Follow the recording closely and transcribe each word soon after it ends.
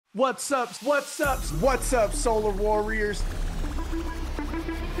What's up, Solar Warriors?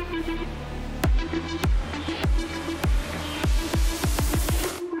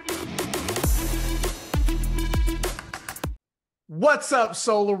 What's up,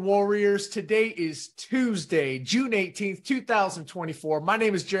 Solar Warriors? Today is Tuesday, June 18th, 2024. My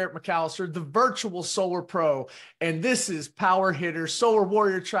name is Jarrett McAllister, the virtual Solar Pro, and this is Powur Hitter Solar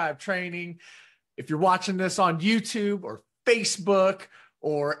Warrior Tribe Training. If you're watching this on YouTube or Facebook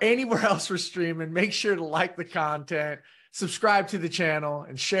or anywhere else we're streaming, make sure to like the content, subscribe to the channel,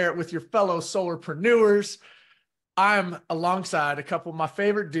 and share it with your fellow solarpreneurs. I'm alongside a couple of my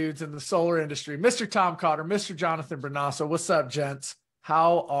favorite dudes in the solar industry, Mr. Tom Cotter, Mr. Jonathan Bernasso. What's up, gents?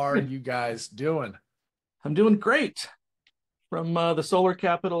 How are you guys doing? I'm doing great from the solar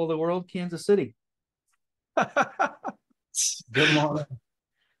capital of the world, Kansas City. Good morning.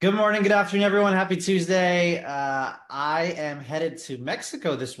 Good morning. Good afternoon, everyone. Happy Tuesday. I am headed to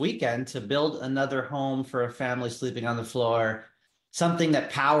Mexico this weekend to build another home for a family sleeping on the floor, something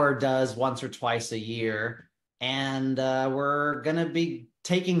that Powur does once or twice a year. And we're going to be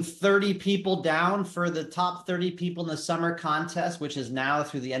taking 30 people down for the top 30 people in the summer contest, which is now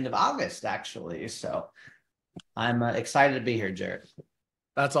through the end of August, actually. So I'm excited to be here, Jared.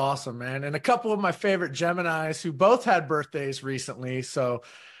 That's awesome, man. And a couple of my favorite Geminis who both had birthdays recently. So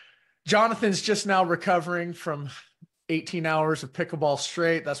Jonathan's just now recovering from 18 hours of pickleball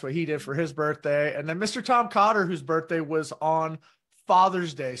straight. That's what he did for his birthday. And then Mr. Tom Cotter, whose birthday was on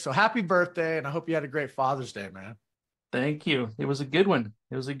Father's Day. So happy birthday, and I hope you had a great Father's Day, man. Thank you. It was a good one.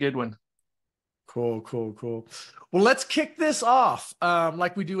 Cool. Well, let's kick this off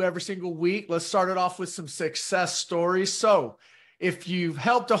like we do every single week. Let's start it off with some success stories. So if you've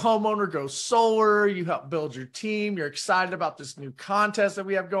helped a homeowner go solar, you help build your team, you're excited about this new contest that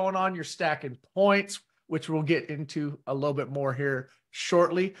we have going on, you're stacking points, which we'll get into a little bit more here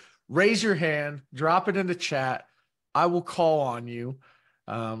shortly. Raise your hand, drop it in the chat. I will call on you.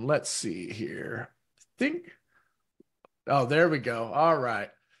 Let's see here. Oh, there we go. All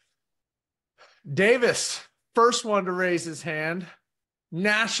right. Davis, first one to raise his hand.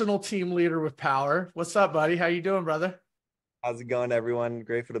 National team leader with Powur. What's up, buddy? How you doing, brother? How's it going, everyone?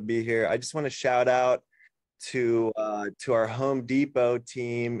 Grateful to be here. I just want to shout out to our Home Depot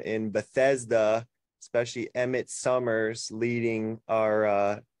team in Bethesda, especially Emmett Summers leading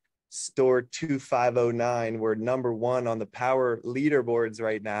our store 2509. We're number one on the Powur leaderboards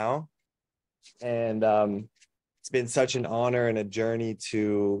right now, and it's been such an honor and a journey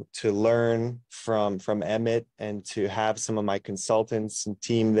to learn from Emmett and to have some of my consultants and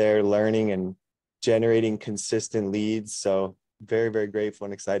team there learning and generating consistent leads. So very, very grateful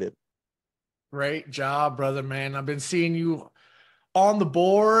and excited. Great job, brother, man. I've been seeing you on the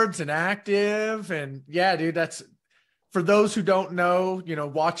boards and active, and yeah, dude, that's for those who don't know,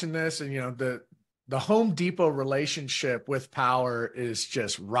 watching this, and the Home Depot relationship with Powur is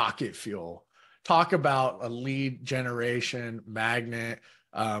just rocket fuel. Talk about a lead generation magnet,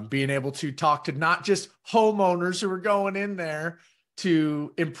 being able to talk to not just homeowners who are going in there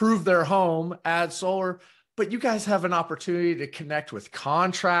to improve their home, add solar, but you guys have an opportunity to connect with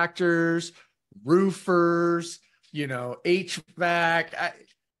contractors, roofers, HVAC.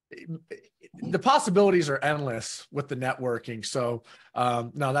 The possibilities are endless with the networking. So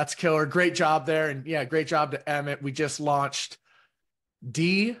no, that's killer. Great job there. And yeah, great job to Emmett. We just launched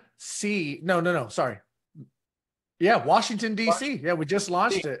DC. No, sorry. Yeah, Washington, DC. Yeah, we just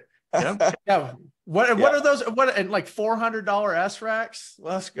launched it. Yeah. What are those? And like $400 SRACs?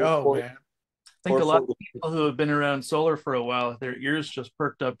 Let's go, man. I think a lot of people who have been around solar for a while, their ears just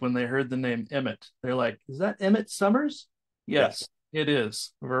perked up when they heard the name Emmett. They're like, is that Emmett Summers? Yes, it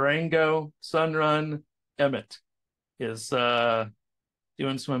is. Varango, Sunrun, Emmett is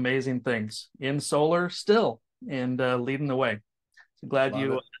doing some amazing things in solar still and leading the way. So glad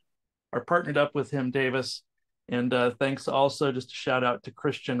you are partnered up with him, Davis. And thanks also, just a shout out to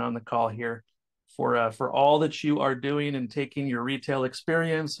Christian on the call here for all that you are doing and taking your retail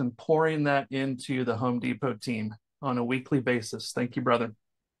experience and pouring that into the Home Depot team on a weekly basis. Thank you, brother.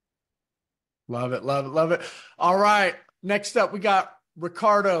 Love it. All right. Next up, we got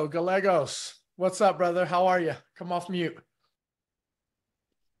Ricardo Gallegos. What's up, brother? How are you? Come off mute.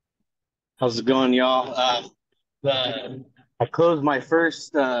 How's it going, y'all? I closed my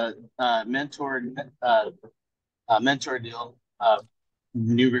first mentor deal.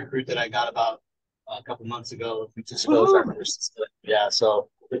 New recruit that I got about a couple months ago. We just closed our first. Yeah, so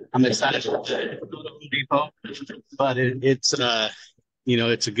I'm excited to go to Home Depot, but it's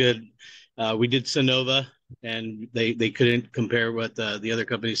it's a good. We did Sonova, and they couldn't compare what the other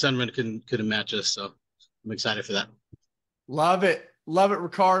company. Sunrun couldn't match us, so I'm excited for that. Love it. Love it,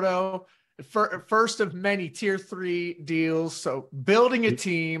 Ricardo. First of many tier 3 deals. So building a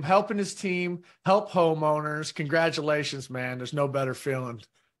team, helping his team, help homeowners. Congratulations, man. There's no better feeling.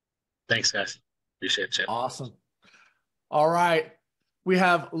 Thanks, guys. Appreciate it. Awesome. All right. We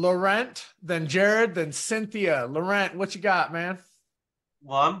have Laurent, then Jared, then Cynthia. Laurent, what you got, man?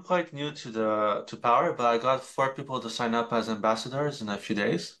 Well, I'm quite new to Powur, but I got 4 people to sign up as ambassadors in a few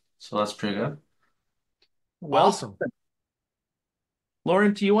days, so that's pretty good. Well, Awesome.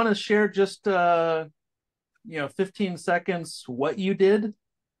 Lauren, do you want to share just 15 seconds what you did?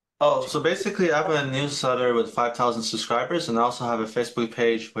 Oh, so basically, I have a newsletter with 5,000 subscribers, and I also have a Facebook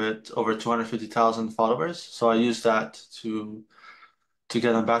page with over 250,000 followers. So I use that to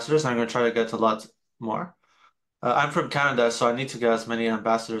get ambassadors, and I'm going to try to get a lot more. I'm from Canada, so I need to get as many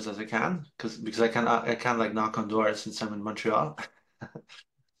ambassadors as I can because I can't like knock on doors since I'm in Montreal.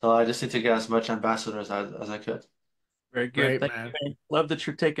 So I just need to get as much ambassadors as I could. Very good. Great, Thank man. you. Love that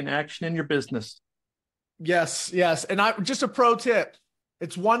you're taking action in your business. Yes, yes. And just a pro tip.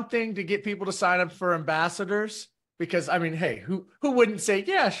 It's one thing to get people to sign up for ambassadors because, I mean, hey, who wouldn't say,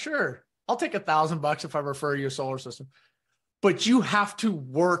 yeah, sure, I'll take $1,000 if I refer you a solar system. But you have to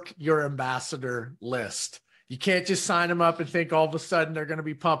work your ambassador list. You can't just sign them up and think all of a sudden they're going to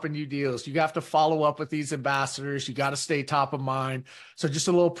be pumping you deals. You have to follow up with these ambassadors. You got to stay top of mind. So just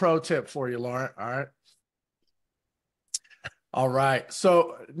a little pro tip for you, Lauren. All right. All right.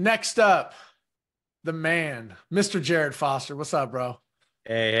 So next up, the man, Mr. Jared Foster. What's up, bro?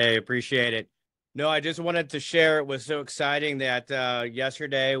 Hey, appreciate it. No, I just wanted to share. It was so exciting that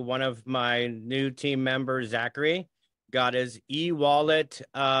yesterday, one of my new team members, Zachary, got his e-wallet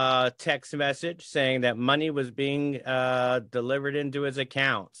text message saying that money was being delivered into his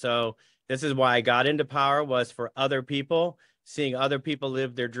account. So this is why I got into Powur, was for other people, seeing other people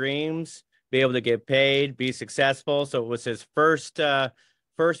live their dreams, be able to get paid, be successful. So it was his first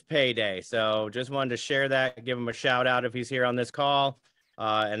payday. So just wanted to share that, give him a shout out if he's here on this call.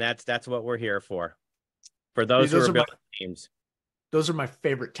 And that's what we're here for those who are building teams. Those are my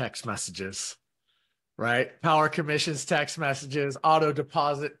favorite text messages, right? Power commissions text messages, auto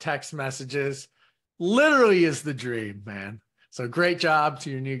deposit text messages. Literally is the dream, man. So great job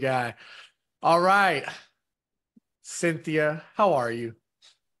to your new guy. All right. Cynthia, how are you?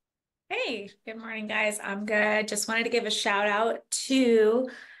 Hey, good morning, guys. I'm good. Just wanted to give a shout out to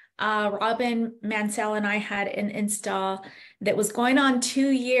Robin Mansell and I had an install that was going on 2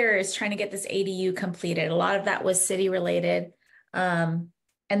 years trying to get this ADU completed. A lot of that was city related and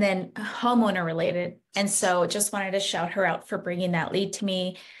then homeowner related. And so just wanted to shout her out for bringing that lead to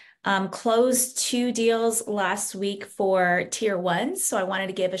me. Closed 2 deals last week for tier 1s. So I wanted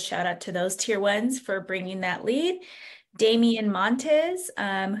to give a shout out to those tier 1s for bringing that lead. Damian Montes,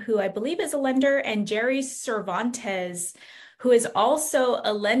 who I believe is a lender, and Jerry Cervantes, who is also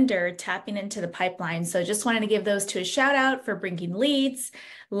a lender tapping into the pipeline. So just wanted to give those two a shout out for bringing leads.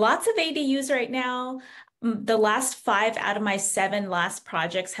 Lots of ADUs right now. The last 5 out of my 7 last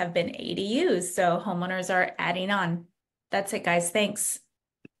projects have been ADUs. So homeowners are adding on. That's it, guys. Thanks.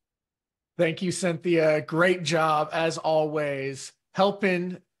 Thank you, Cynthia. Great job, as always,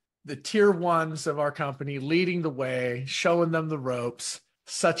 helping the tier 1s of our company, leading the way, showing them the ropes.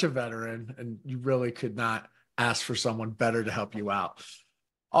 Such a veteran, and you really could not ask for someone better to help you out.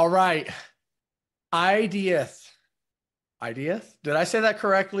 All right. Ideath. Did I say that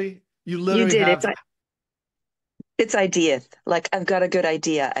correctly? You literally did. It's Ideath. Like, I've got a good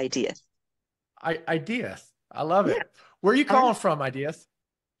idea, Ideath. Ideath. I love it. Where are you calling from, Ideath?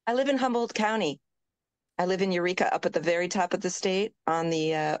 I live in Humboldt County. I live in Eureka, up at the very top of the state on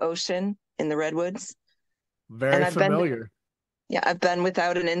the ocean in the Redwoods. Very familiar. I've been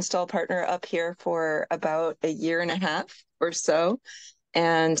without an install partner up here for about a year and a half or so.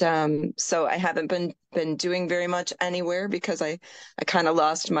 And so I haven't been doing very much anywhere because I kind of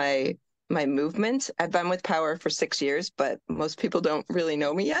lost my movement. I've been with Powur for 6 years, but most people don't really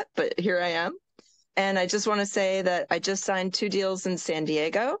know me yet, but here I am. And I just want to say that I just signed 2 deals in San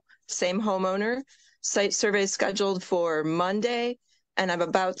Diego, same homeowner. Site survey scheduled for Monday, and I'm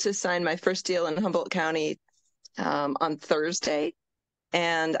about to sign my first deal in Humboldt County on Thursday.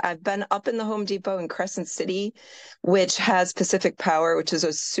 And I've been up in the Home Depot in Crescent City, which has Pacific Power, which is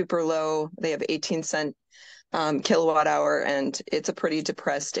a super low. They have 18-cent kilowatt hour, and it's a pretty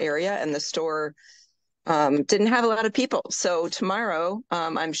depressed area. And the store didn't have a lot of people. So tomorrow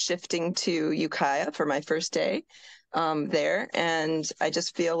I'm shifting to Ukiah for my first day there, and I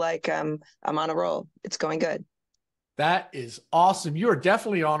just feel like I'm on a roll. It's going good. That is awesome. You are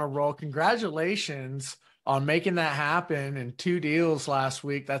definitely on a roll. Congratulations on making that happen and 2 deals last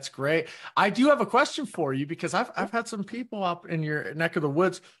week. That's great. I do have a question for you because I've had some people up in your neck of the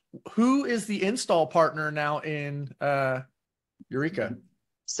woods. Who is the install partner now in Eureka?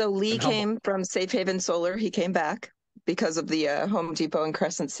 So Lee came from Safe Haven Solar. He came back because of the Home Depot in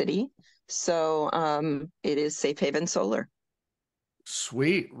Crescent City. So it is Safe Haven Solar.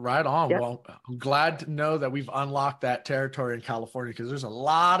 Sweet. Right on. Yep. Well, I'm glad to know that we've unlocked that territory in California because there's a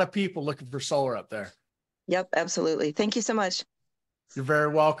lot of people looking for solar up there. Yep, absolutely. Thank you so much. You're very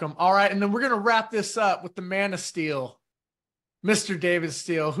welcome. All right. And then we're going to wrap this up with the man of steel, Mr. David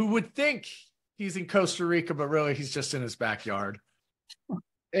Steele, who would think he's in Costa Rica, but really he's just in his backyard.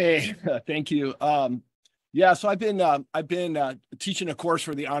 Hey, thank you. Yeah, so I've been teaching a course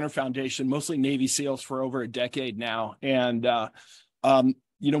for the Honor Foundation, mostly Navy SEALs, for over a decade now. And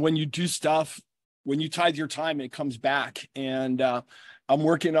when you do stuff, when you tithe your time, it comes back. And I'm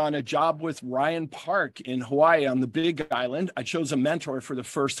working on a job with Ryan Park in Hawaii on the Big Island. I chose a mentor for the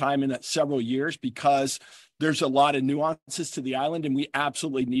first time in several years because there's a lot of nuances to the island, and we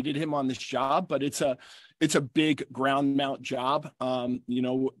absolutely needed him on this job. But it's a big ground mount job, probably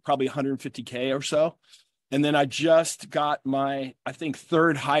 150K or so. And then I just got my, I think,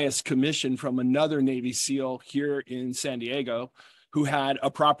 third highest commission from another Navy SEAL here in San Diego, who had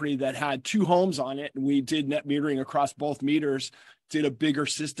a property that had 2 homes on it. And we did net metering across both meters, did a bigger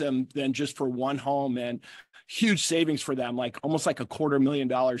system than just for one home, and huge savings for them, like almost like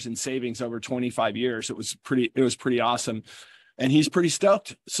 $250,000 in savings over 25 years. It was pretty awesome. And he's pretty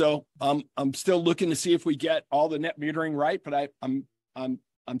stoked. So I'm still looking to see if we get all the net metering right, but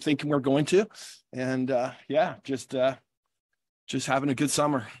I'm thinking we're going to. And just having a good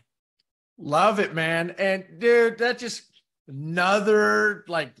summer. Love it, man. And dude, that just another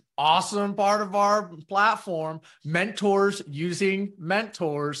awesome part of our platform, mentors using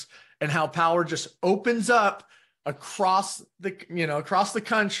mentors, and how Powur just opens up across the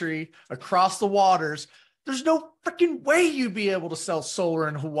country, across the waters. There's no freaking way you'd be able to sell solar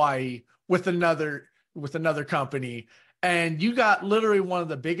in Hawaii with another company. And you got literally one of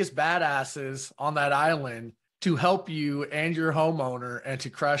the biggest badasses on that island to help you and your homeowner and to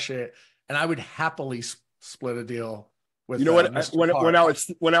crush it. And I would happily split a deal with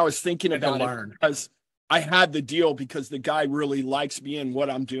when I was thinking about it, because I had the deal because the guy really likes me and what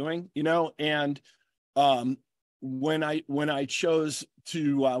I'm doing, and when I chose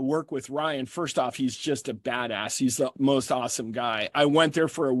to work with Ryan, first off, he's just a badass. He's the most awesome guy. I went there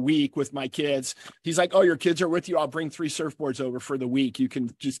for a week with my kids. He's like, "Oh, your kids are with you? I'll bring 3 surfboards over for the week. You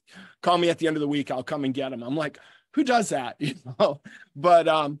can just call me at the end of the week. I'll come and get them." I'm like, who does that?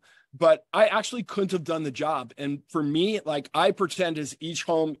 But I actually couldn't have done the job. And for me, I pretend as each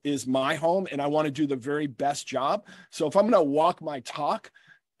home is my home, and I want to do the very best job. So if I'm going to walk my talk,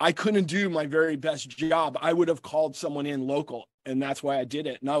 I couldn't do my very best job. I would have called someone in local, and that's why I did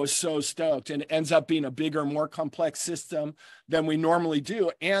it. And I was so stoked. And it ends up being a bigger, more complex system than we normally do.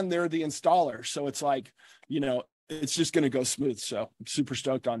 And they're the installer. So it's it's just going to go smooth. So I'm super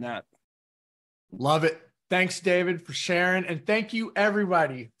stoked on that. Love it. Thanks, David, for sharing. And thank you,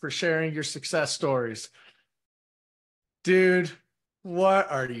 everybody, for sharing your success stories. Dude,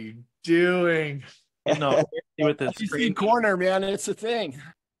 what are you doing? No, with this PC corner, man. It's a thing.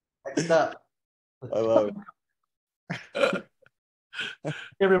 I love it.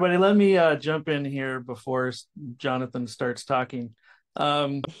 Everybody, let me jump in here before Jonathan starts talking.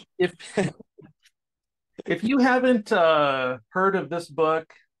 If you haven't heard of this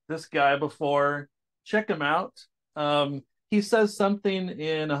book, this guy before, check him out. He says something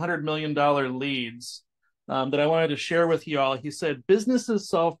in $100 Million Leads that I wanted to share with you all. He said, "Businesses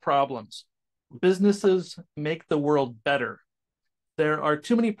solve problems. Businesses make the world better. There are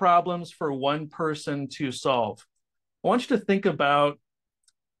too many problems for one person to solve." I want you to think about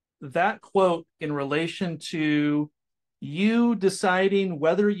that quote in relation to you deciding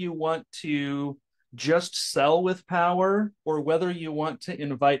whether you want to just sell with Powur or whether you want to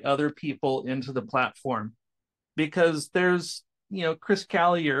invite other people into the platform. Because there's, Chris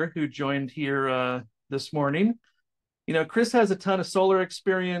Callier, who joined here this morning. Chris has a ton of solar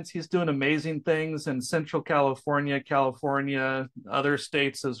experience. He's doing amazing things in Central California, other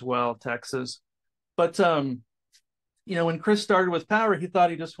states as well, Texas. But, when Chris started with Powur, he thought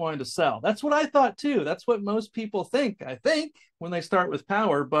he just wanted to sell. That's what I thought too. That's what most people think, I think, when they start with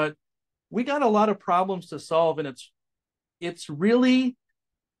Powur. But we got a lot of problems to solve, and it's really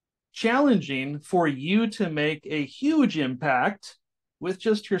challenging for you to make a huge impact with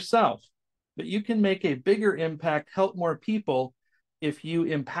just yourself. But you can make a bigger impact, help more people, if you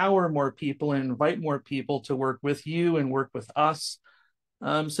empower more people and invite more people to work with you and work with us.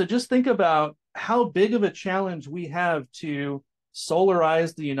 So just think about how big of a challenge we have to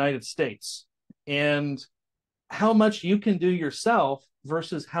solarize the United States, and how much you can do yourself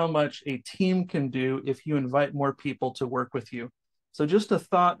versus how much a team can do if you invite more people to work with you. So just a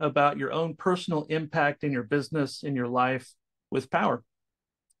thought about your own personal impact in your business, in your life with Powur.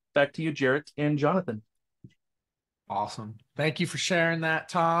 Back to you, Jarrett and Jonathan. Awesome. Thank you for sharing that,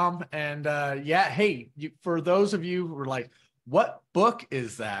 Tom. And yeah, hey, for those of you who are like, what book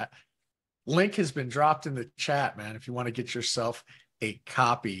is that? Link has been dropped in the chat, man. If you want to get yourself a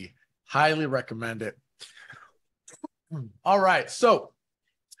copy, highly recommend it. All right. So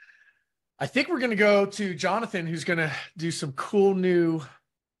I think we're going to go to Jonathan, who's going to do some cool new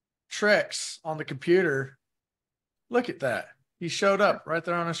tricks on the computer. Look at that. He showed up right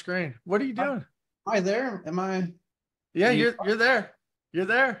there on our screen. What are you doing? Am I there? Am I? Yeah, you're there. You're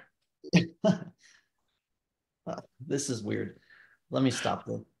there. This is weird. Let me stop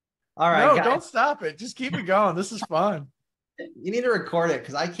this. All right, no, guys. Don't stop it. Just keep it going. This is fun. You need to record it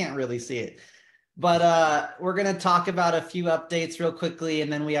because I can't really see it. But we're going to talk about a few updates real quickly,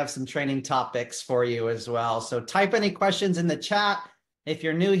 and then we have some training topics for you as well. So type any questions in the chat. If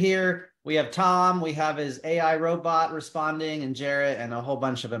you're new here, we have Tom, we have his AI robot responding, and Jarrett, and a whole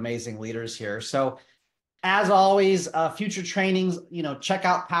bunch of amazing leaders here. So as always, future trainings, check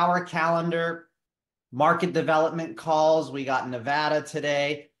out Powur Calendar, market development calls. We got Nevada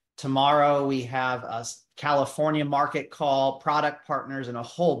today. Tomorrow we have a California market call, product partners, and a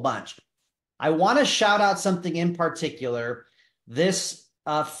whole bunch. I want to shout out something in particular. This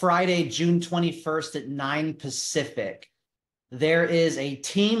Friday, June 21st at 9 Pacific, there is a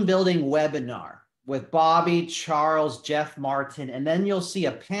team building webinar with Bobby, Charles, Jeff Martin, and then you'll see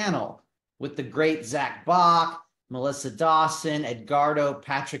a panel with the great Zach Bach, Melissa Dawson, Edgardo,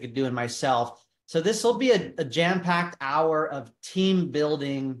 Patrick Adu, and myself. So this will be a jam-packed hour of team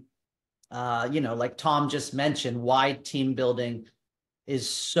building, like Tom just mentioned, why team building is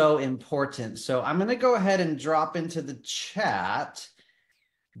so important. So I'm going to go ahead and drop into the chat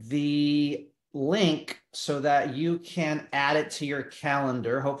the link so that you can add it to your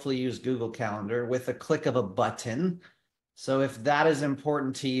calendar. Hopefully use Google Calendar with a click of a button. So if that is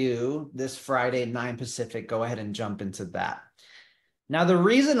important to you, this Friday, 9 Pacific, go ahead and jump into that. Now, the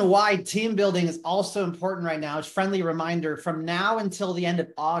reason why team building is also important right now is friendly reminder from now until the end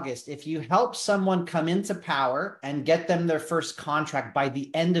of August. If you help someone come into Powur and get them their first contract by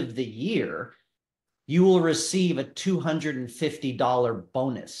the end of the year, you will receive a $250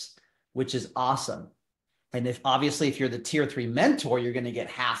 bonus, which is awesome. And if you're the tier 3 mentor, you're going to get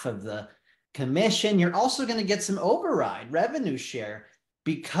half of the commission. You're also going to get some override revenue share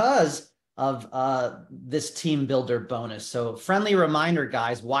because of this team builder bonus. So friendly reminder,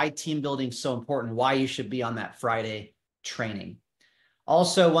 guys, why team building is so important, why you should be on that Friday training.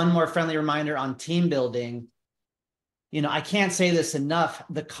 Also, one more friendly reminder on team building. I can't say this enough.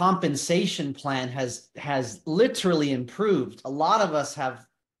 The compensation plan has literally improved. A lot of us have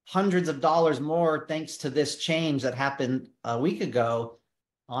hundreds of dollars more thanks to this change that happened a week ago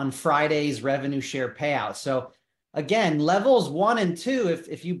on Friday's revenue share payout. So again, levels 1 and 2,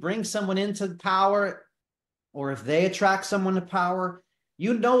 if you bring someone into Powur or if they attract someone to Powur,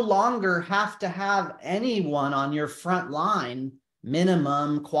 you no longer have to have anyone on your front line,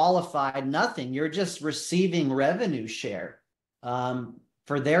 minimum, qualified, nothing. You're just receiving revenue share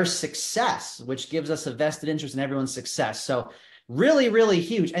for their success, which gives us a vested interest in everyone's success. So really, really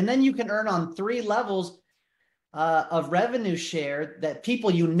huge. And then you can earn on 3 levels of revenue share that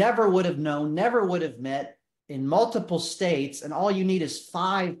people you never would have known, never would have met, in multiple states, and all you need is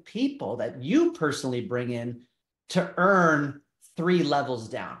 5 people that you personally bring in to earn 3 levels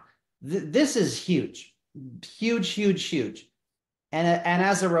down. This is huge, huge, huge, huge. And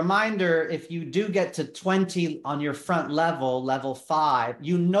as a reminder, if you do get to 20 on your front level, level 5,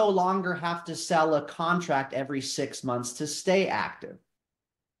 you no longer have to sell a contract every 6 months to stay active.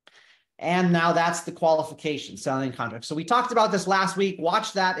 And now that's the qualification, selling contracts. So we talked about this last week.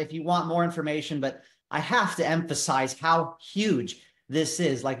 Watch that if you want more information, but I have to emphasize how huge this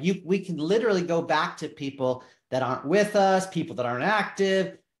is. We can literally go back to people that aren't with us, people that aren't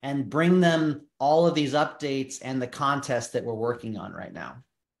active, and bring them all of these updates and the contests that we're working on right now.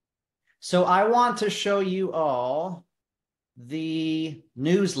 So I want to show you all the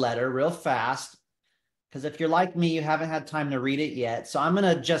newsletter real fast, because if you're like me, you haven't had time to read it yet. So I'm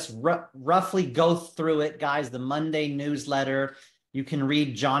going to just roughly go through it, guys. The Monday newsletter, you can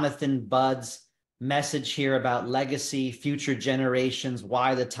read Jonathan Budd's message here about legacy, future generations,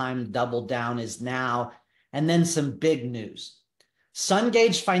 why the time to double down is now, and then some big news.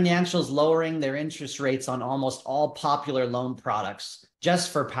 Sungage Financial's lowering their interest rates on almost all popular loan products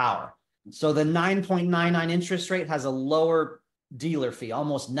just for Powur. So the 9.99 interest rate has a lower dealer fee,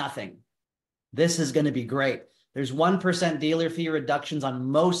 almost nothing. This is going to be great. There's 1% dealer fee reductions on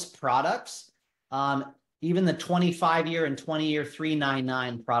most products. Even the 25-year and 20-year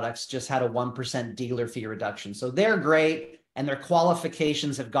 399 products just had a 1% dealer fee reduction. So they're great, and their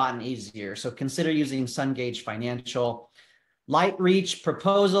qualifications have gotten easier. So consider using SunGauge Financial. LightReach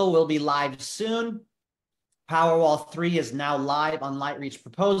proposal will be live soon. Powerwall 3 is now live on LightReach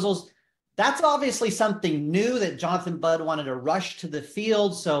proposals. That's obviously something new that Jonathan Budd wanted to rush to the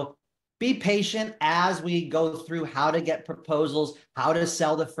field. So be patient as we go through how to get proposals, how to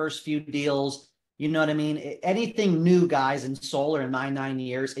sell the first few deals. You know what I mean? Anything new, guys, in solar in my 9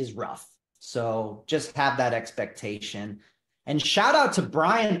 years is rough. So just have that expectation. And shout out to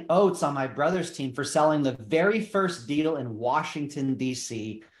Brian Oates on my brother's team for selling the very first deal in Washington,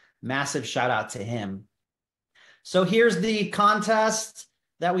 D.C. Massive shout out to him. So here's the contest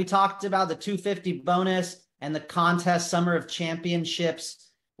that we talked about, the 250 bonus and the contest Summer of Championships,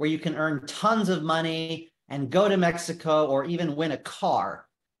 where you can earn tons of money and go to Mexico or even win a car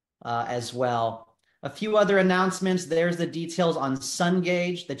as well. A few other announcements. There's the details on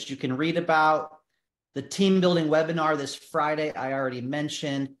SunGauge that you can read about. The team building webinar this Friday, I already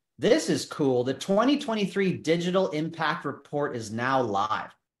mentioned. This is cool. The 2023 Digital Impact Report is now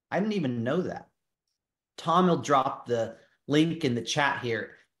live. I didn't even know that. Tom will drop the link in the chat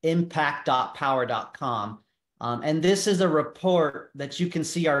here, impact.powur.com. And this is a report that you can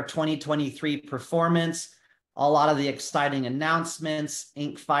see our 2023 performance, a lot of the exciting announcements,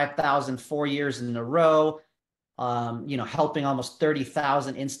 Inc. 5,000 4 years in a row, helping almost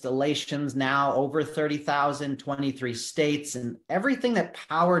 30,000 installations now, over 30,000, 23 states, and everything that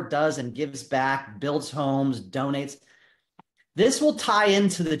Powur does and gives back, builds homes, donates. This will tie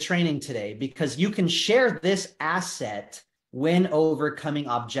into the training today because you can share this asset when overcoming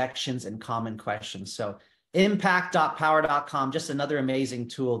objections and common questions. So impact.powur.com, just another amazing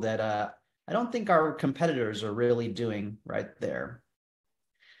tool that I don't think our competitors are really doing right there.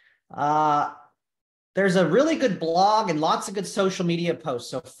 There's a really good blog and lots of good social media posts.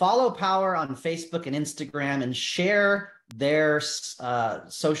 So follow Powur on Facebook and Instagram and share their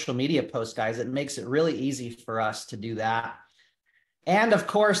social media posts, guys. It makes it really easy for us to do that. And of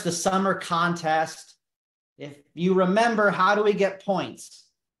course, the summer contest. If you remember, how do we get points?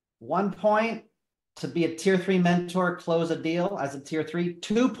 1 point to be a tier 3 mentor, close a deal as a tier 3,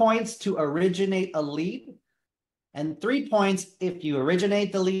 2 points to originate a lead, and 3 points if you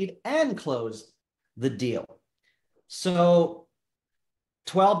originate the lead and close the deal. So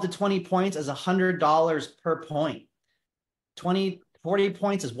 12 to 20 points is $100 per point. 40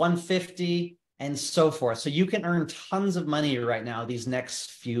 points is $150 and so forth. So you can earn tons of money right now these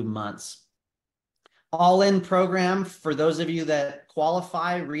next few months. All-in program, for those of you that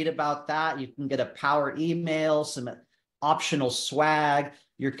qualify, read about that. You can get a Powur email, some optional swag.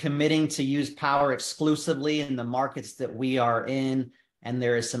 You're committing to use Powur exclusively in the markets that we are in, and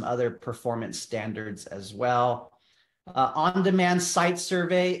there is some other performance standards as well. On-demand site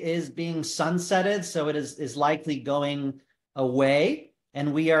survey is being sunsetted, so it is likely going away.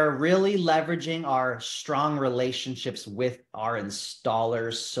 And we are really leveraging our strong relationships with our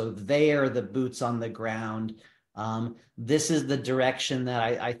installers, so they are the boots on the ground. This is the direction that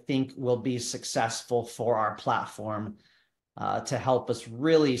I think will be successful for our platform to help us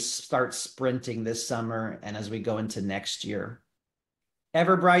really start sprinting this summer and as we go into next year.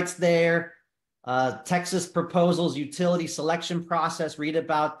 Everbright's there. Texas proposals, utility selection process, read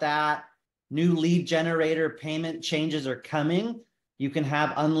about that. New lead generator payment changes are coming. You can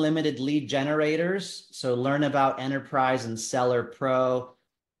have unlimited lead generators, so learn about Enterprise and Seller Pro.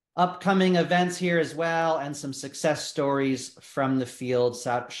 Upcoming events here as well, and some success stories from the field.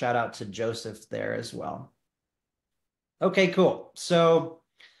 Shout out to Joseph there as well. Okay, cool. So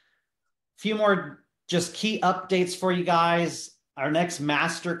a few more just key updates for you guys. Our next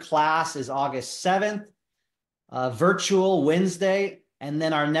master class is August 7th, virtual Wednesday. And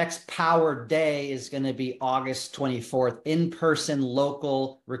then our next Powur Day is going to be August 24th, in-person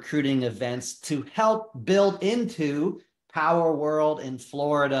local recruiting events to help build into Powur World in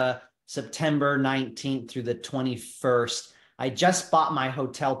Florida, September 19th through the 21st. I just bought my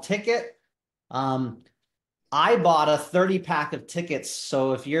hotel ticket. I bought a 30-pack of tickets.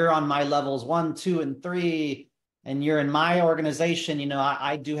 So if you're on my levels 1, 2, and 3, and you're in my organization,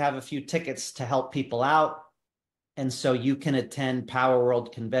 I do have a few tickets to help people out. And so you can attend Powur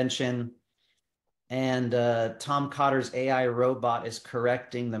World Convention. And Tom Cotter's AI robot is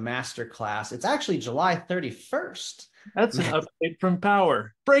correcting the masterclass. It's actually July 31st. That's an update from Powur.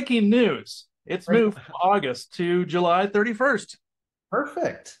 Breaking news. It's moved from August to July 31st.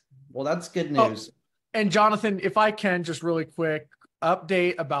 Perfect. Well, that's good Oh, news. and Jonathan, if I can just really quick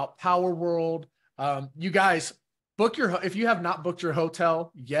update about Power World. You guys if you have not booked your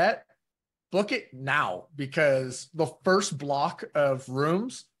hotel yet, book it now because the first block of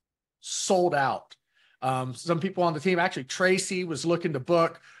rooms sold out. Some people on the team, actually Tracy was looking to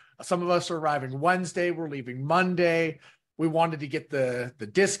book. Some of us are arriving Wednesday. We're leaving Monday. We wanted to get the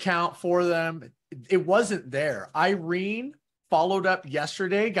discount for them. It wasn't there. Irene followed up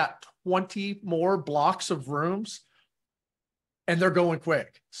yesterday, got 20 more blocks of rooms, and they're going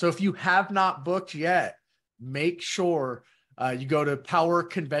quick. So if you have not booked yet, make sure you go to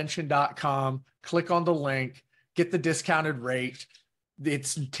powerconvention.com, click on the link, get the discounted rate.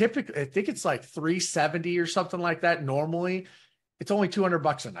 It's typically, I think it's like $370 or something like that. Normally, it's only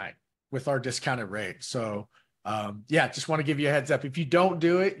 $200 a night with our discounted rate. So, yeah, just want to give you a heads up. If you don't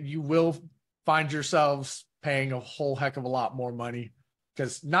do it, you will find yourselves paying a whole heck of a lot more money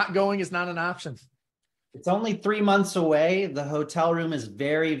because not going is not an option. It's only 3 months away. The hotel room is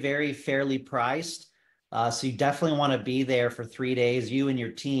very, very fairly priced. So you definitely want to be there for 3 days, you and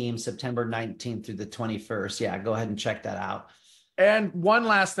your team, September 19th through the 21st. Yeah, go ahead and check that out. And one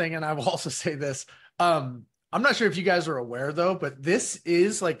last thing, and I will also say this. I'm not sure if you guys are aware though, but this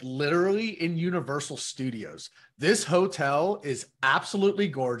is like literally in Universal Studios. This hotel is absolutely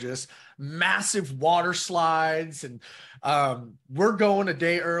gorgeous, massive water slides, and we're going a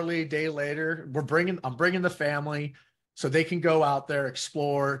day early, a day later. I'm bringing the family so they can go out there,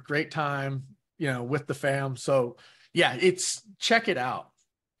 explore, great time, with the fam. So yeah, check it out.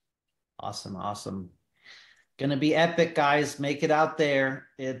 Awesome. Awesome. Going to be epic, guys. Make it out there.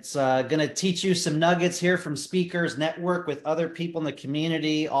 It's going to teach you some nuggets here from speakers, network with other people in the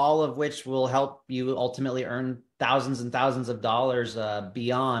community, all of which will help you ultimately earn thousands and thousands of dollars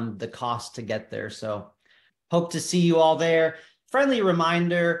beyond the cost to get there. So hope to see you all there. Friendly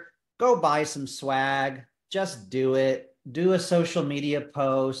reminder, go buy some swag. Just do it. Do a social media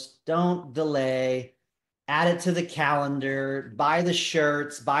post. Don't delay. Add it to the calendar, buy the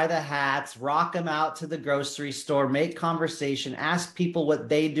shirts, buy the hats, rock them out to the grocery store, make conversation, ask people what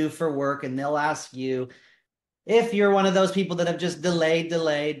they do for work, and they'll ask you. If you're one of those people that have just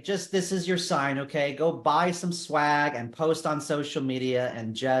delayed, just this is your sign, okay? Go buy some swag and post on social media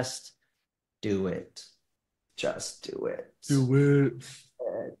and just do it. Just do it. Do it.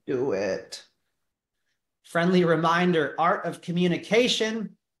 Do it. Friendly reminder, art of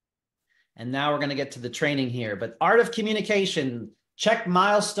communication. And now we're going to get to the training here, but art of communication, check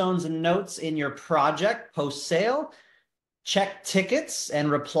milestones and notes in your project post-sale, check tickets and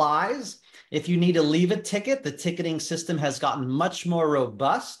replies. If you need to leave a ticket, the ticketing system has gotten much more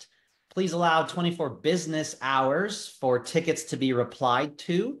robust. Please allow 24 business hours for tickets to be replied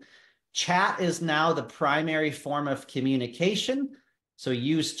to. Chat is now the primary form of communication. So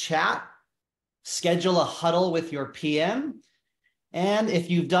use chat, schedule a huddle with your PM. And if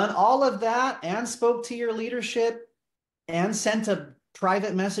you've done all of that and spoke to your leadership and sent a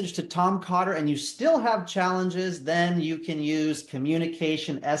private message to Tom Cotter and you still have challenges, then you can use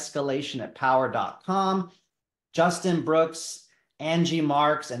communication escalation at powur.com. Justin Brooks, Angie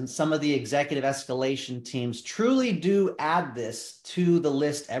Marks, and some of the executive escalation teams truly do add this to the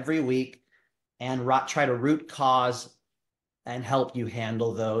list every week and try to root cause and help you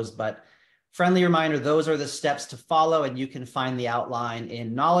handle those. But friendly reminder, those are the steps to follow, and you can find the outline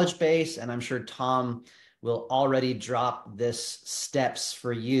in Knowledge Base, and I'm sure Tom will already drop this steps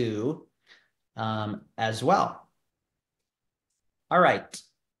for you as well. All right,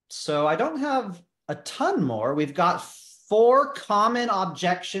 so I don't have a ton more. We've got 4 common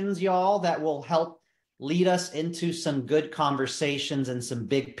objections, y'all, that will help lead us into some good conversations and some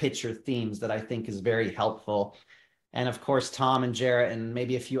big picture themes that I think is very helpful. And of course, Tom and Jarrett and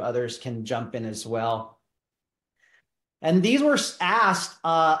maybe a few others can jump in as well. And these were asked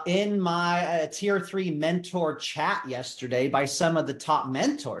in my Tier 3 mentor chat yesterday by some of the top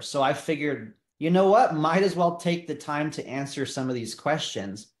mentors. So I figured, you know what, might as well take the time to answer some of these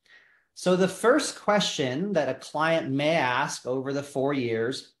questions. So the first question that a client may ask over the 4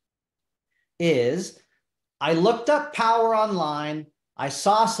 years is, I looked up Powur online. I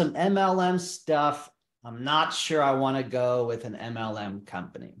saw some MLM stuff. I'm not sure I want to go with an MLM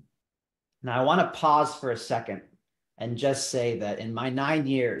company. Now, I want to pause for a second and just say that in my 9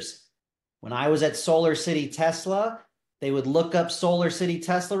 years, when I was at Solar City Tesla, they would look up Solar City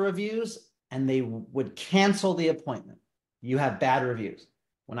Tesla reviews and they would cancel the appointment. You have bad reviews.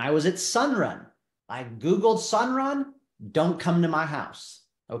 When I was at Sunrun, I Googled Sunrun, don't come to my house.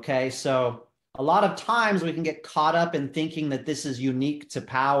 Okay, so a lot of times we can get caught up in thinking that this is unique to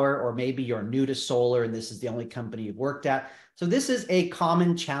Powur, or maybe you're new to solar and this is the only company you've worked at. So this is a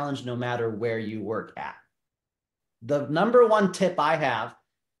common challenge no matter where you work at. The number one tip I have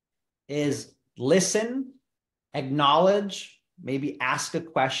is listen, acknowledge, maybe ask a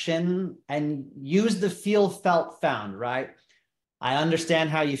question, and use the feel, felt, found, right? I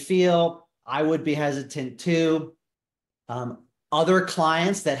understand how you feel. I would be hesitant too. Other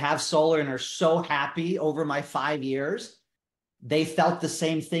clients that have solar and are so happy over my 5 years, they felt the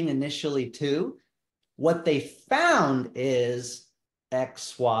same thing initially too. What they found is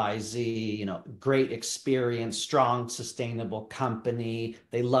X, Y, Z, great experience, strong, sustainable company.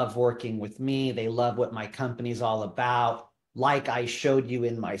 They love working with me. They love what my company's all about. Like I showed you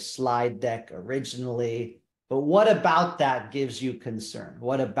in my slide deck originally. But what about that gives you concern?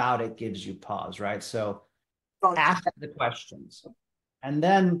 What about it gives you pause, right? So ask the questions. And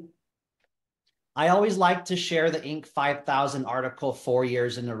then I always like to share the Inc. 5000 article 4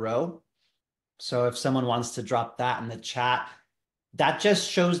 years in a row. So if someone wants to drop that in the chat, that just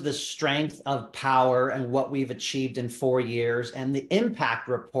shows the strength of Powur and what we've achieved in 4 years, and the impact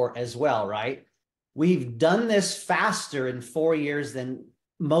report as well, right? We've done this faster in 4 years than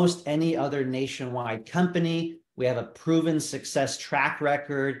most any other nationwide company. We have a proven success track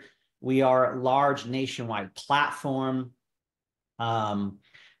record. We are a large nationwide platform. And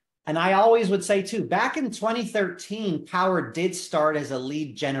I always would say too, back in 2013, Powur did start as a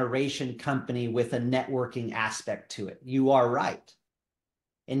lead generation company with a networking aspect to it. You are right.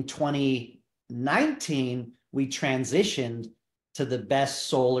 In 2019, we transitioned to the best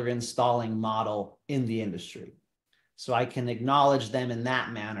solar installing model in the industry. So I can acknowledge them in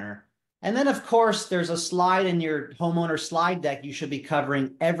that manner. And then, of course, there's a slide in your homeowner slide deck you should be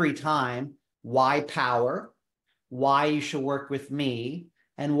covering every time. Why Powur, why you should work with me,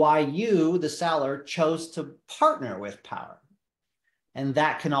 and why you, the seller, chose to partner with Powur. And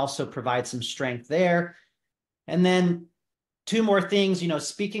that can also provide some strength there. And then 2 more things,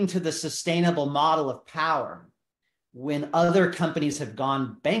 speaking to the sustainable model of Powur. When other companies have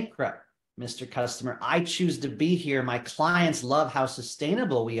gone bankrupt, Mr. Customer, I choose to be here. My clients love how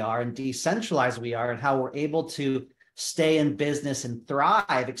sustainable we are and decentralized we are, and how we're able to stay in business and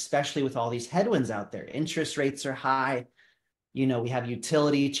thrive, especially with all these headwinds out there. Interest rates are high. We have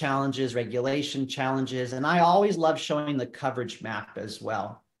utility challenges, regulation challenges, and I always love showing the coverage map as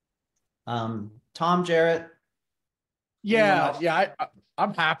well. Tom, Jarrett? Yeah,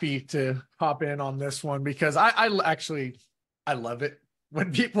 I'm happy to hop in on this one because I love it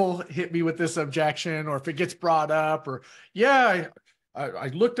when people hit me with this objection, or if it gets brought up, or I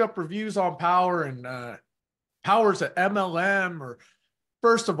looked up reviews on Powur, and Powur's an MLM. Or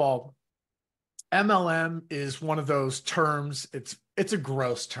first of all, MLM is one of those terms. It's a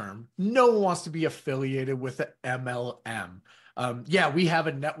gross term. No one wants to be affiliated with an MLM. We have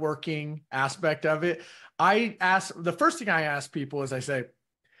a networking aspect of it. The first thing I ask people is I say,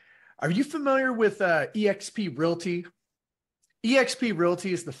 are you familiar with eXp Realty? eXp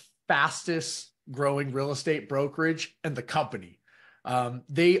Realty is the fastest growing real estate brokerage in the company.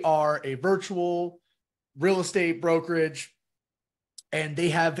 They are a virtual real estate brokerage, and they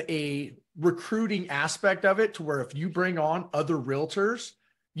have a recruiting aspect of it to where if you bring on other realtors,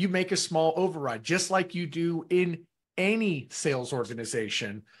 you make a small override, just like you do in any sales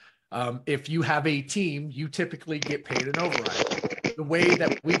organization. If you have a team, you typically get paid an override. The way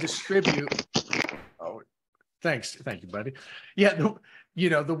that we distribute, thank you, buddy. Yeah,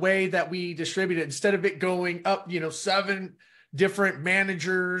 the way that we distribute it, instead of it going up, 7 different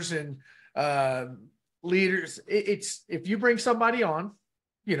managers and leaders, it's if you bring somebody on,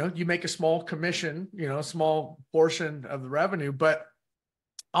 you make a small commission, a small portion of the revenue. But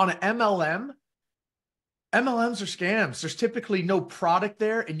on an MLMs are scams. There's typically no product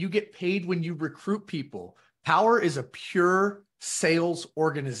there, and you get paid when you recruit people. Powur is a pure sales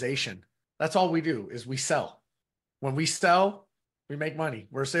organization. That's all we do is we sell. When we sell, we make money.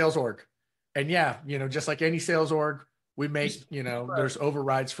 We're a sales org. And just like any sales org, we make, there's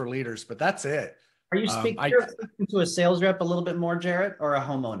overrides for leaders, but that's it. Are you speaking to a sales rep a little bit more, Jarrett, or a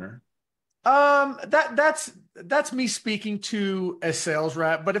homeowner? That's me speaking to a sales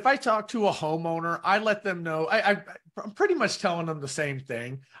rep. But if I talk to a homeowner, I let them know. I'm pretty much telling them the same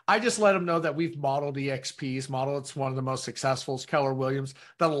thing. I just let them know that we've modeled eXp's model. It's one of the most successful, Keller Williams,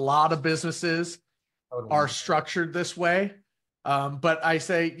 that a lot of businesses are structured this way. But I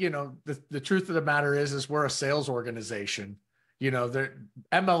say, the truth of the matter is we're a sales organization. The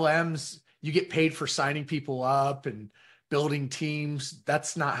MLMs, you get paid for signing people up and building teams.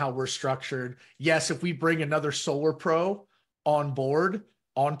 That's not how we're structured. Yes, if we bring another solar pro on board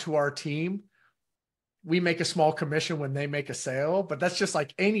onto our team, we make a small commission when they make a sale, but that's just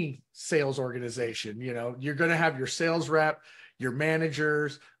like any sales organization. You know, you're going to have your sales rep, your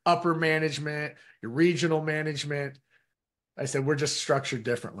managers, upper management, your regional management. I said, we're just structured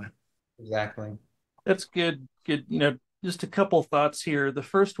differently. Exactly. That's good. Good. You know, just a couple thoughts here. The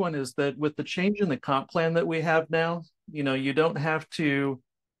first one is that with the change in the comp plan that we have now, you know, you don't have to,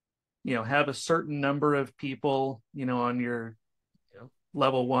 you know, have a certain number of people, you know, on your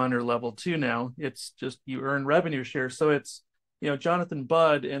level 1 or level 2 now. It's just you earn revenue share. So it's, you know, Jonathan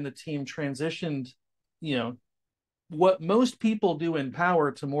Budd and the team transitioned, you know, what most people do in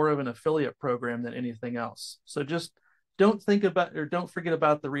Powur to more of an affiliate program than anything else. So just don't forget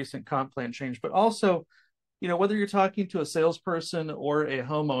about the recent comp plan change. But also, you know, whether you're talking to a salesperson or a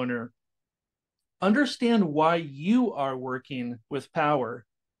homeowner, understand why you are working with Powur.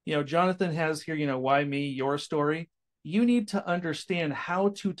 You know, Jonathan has here, you know, why me, your story. You need to understand how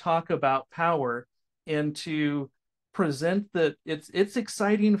to talk about Powur and to present that it's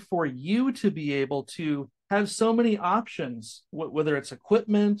exciting for you to be able to have so many options, whether it's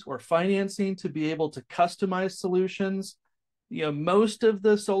equipment or financing, to be able to customize solutions. You know, most of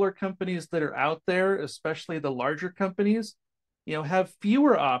the solar companies that are out there, especially the larger companies, you know, have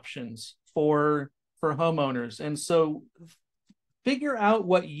fewer options for homeowners. And so figure out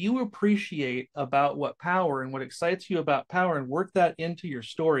what you appreciate about what Powur and what excites you about Powur and work that into your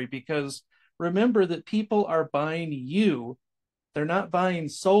story, because remember that people are buying you. They're not buying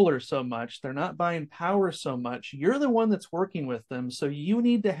solar so much. They're not buying Powur so much. You're the one that's working with them. So you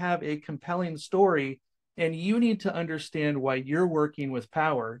need to have a compelling story, and you need to understand why you're working with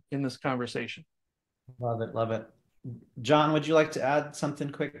Powur in this conversation. Love it. Love it. John, would you like to add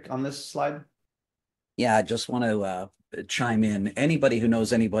something quick on this slide? Yeah, I just want to chime in. Anybody who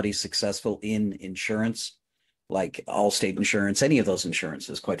knows anybody successful in insurance, like Allstate Insurance, any of those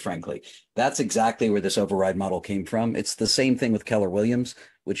insurances, quite frankly, that's exactly where this override model came from. It's the same thing with Keller Williams,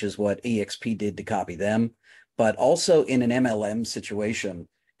 which is what EXP did to copy them, but also in an MLM situation,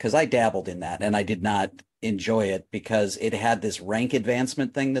 because I dabbled in that and I did not enjoy it because it had this rank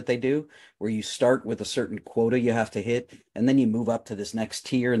advancement thing that they do where you start with a certain quota you have to hit, and then you move up to this next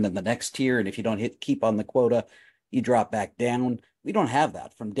tier and then the next tier. And if you don't keep on the quota, you drop back down. We don't have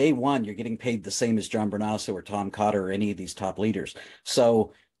that. From day one, you're getting paid the same as John Bernasso or Tom Cotter or any of these top leaders.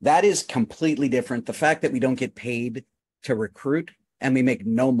 So that is completely different. The fact that we don't get paid to recruit and we make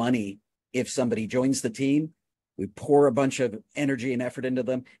no money if somebody joins the team, we pour a bunch of energy and effort into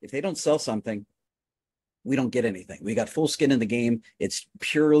them. If they don't sell something, we don't get anything. We got full skin in the game. It's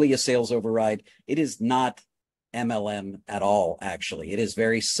purely a sales override. It is not MLM at all, actually. It is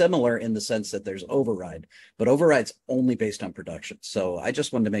very similar in the sense that there's override, but override's only based on production. So I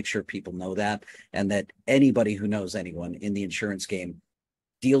just wanted to make sure people know that, and that anybody who knows anyone in the insurance game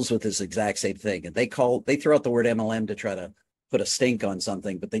deals with this exact same thing. And they throw out the word MLM to try to put a stink on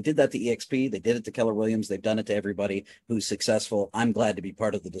something, but they did that to EXP. They did it to Keller Williams. They've done it to everybody who's successful. I'm glad to be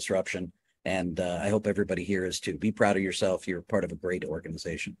part of the disruption. And I hope everybody here is too. Be proud of yourself. You're part of a great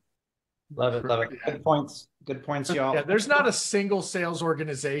organization. Love it. Love it. Good points. Good points, y'all. Yeah, there's not a single sales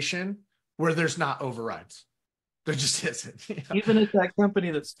organization where there's not overrides. There just isn't. Yeah. Even at that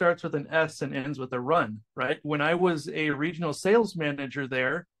company that starts with an S and ends with a run, right? When I was a regional sales manager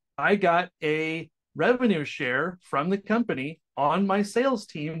there, I got a revenue share from the company on my sales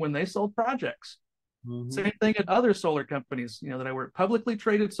team when they sold projects. Mm-hmm. Same thing at other solar companies, you know, that I work, publicly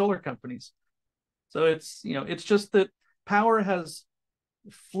traded solar companies. So it's, you know, it's just that Powur has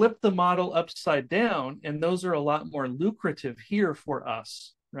flipped the model upside down, and those are a lot more lucrative here for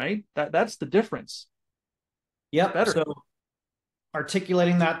us, right? That's the difference. Yep. Better. So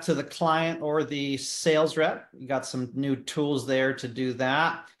articulating that to the client or the sales rep, you got some new tools there to do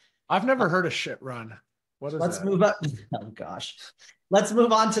that. I've never heard of shit run. What is Let's that? move up. Oh gosh. Let's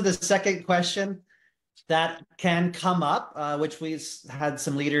move on to the second question that can come up, which we've had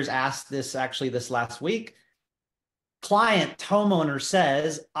some leaders ask this last week. Client homeowner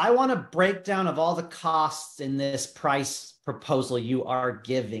says, I want a breakdown of all the costs in this price proposal you are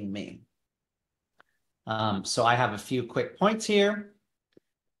giving me. So I have a few quick points here.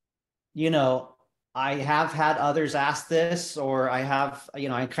 You know, I have had others ask this, or I have, you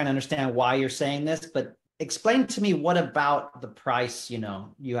know, I kind of understand why you're saying this, but explain to me what about the price, you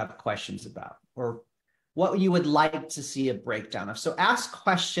know, you have questions about, or what you would like to see a breakdown of. So ask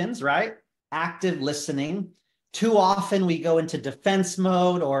questions, right? Active listening. Too often we go into defense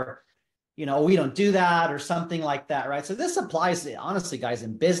mode, or, you know, we don't do that, or something like that, right? So this applies to, honestly, guys,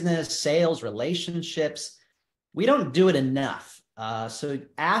 in business, sales, relationships. We don't do it enough. So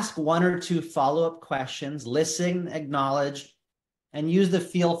ask one or two follow-up questions, listen, acknowledge, and use the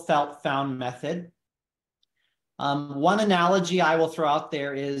feel, felt, found method. One analogy I will throw out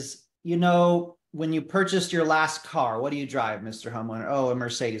there is, you know, when you purchased your last car, what do you drive, Mr. Homeowner? Oh, a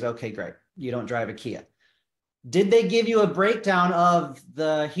Mercedes. Okay, great. You don't drive a Kia. Did they give you a breakdown of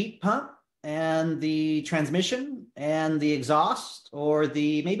the heat pump and the transmission and the exhaust, or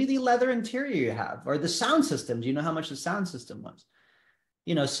maybe the leather interior you have, or the sound system? Do you know how much the sound system was?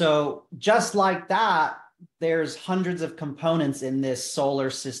 You know, so just like that, there's hundreds of components in this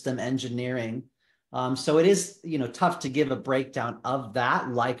solar system engineering. So it is, you know, tough to give a breakdown of that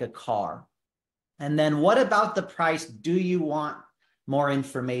like a car. And then what about the price do you want more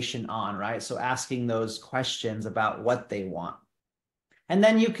information on, right? So asking those questions about what they want. And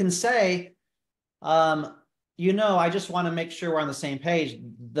then you can say, you know, I just want to make sure we're on the same page.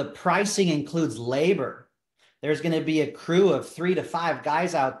 The pricing includes labor. There's going to be a crew of 3 to 5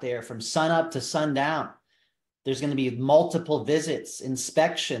 guys out there from sun up to sundown. There's going to be multiple visits,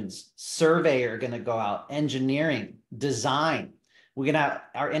 inspections, surveyor going to go out, engineering, design. We're going to have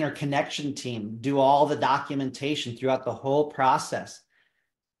our interconnection team do all the documentation throughout the whole process.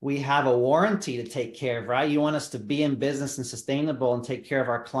 We have a warranty to take care of, right? You want us to be in business and sustainable and take care of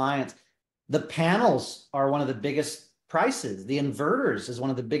our clients. The panels are one of the biggest prices. The inverters is one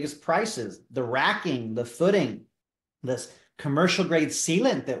of the biggest prices. The racking, the footing, this commercial grade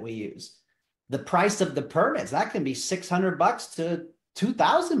sealant that we use. The price of the permits, that can be $600 to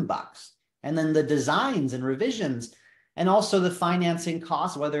 $2,000. And then the designs and revisions, and also the financing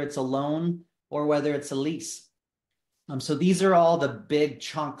costs, whether it's a loan or whether it's a lease. So these are all the big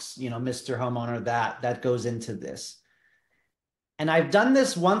chunks, you know, Mr. Homeowner, that goes into this. And I've done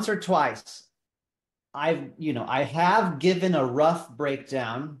this once or twice. I have given a rough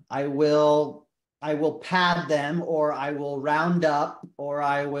breakdown. I will pad them, or I will round up, or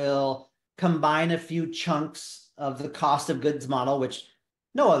I will combine a few chunks of the cost of goods model, which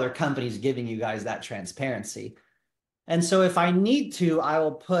no other company is giving you guys that transparency. And so if I need to, I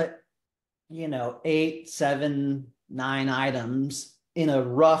will put, you know, 8, 7, 9 items in a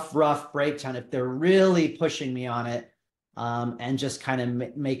rough breakdown if they're really pushing me on it, and just kind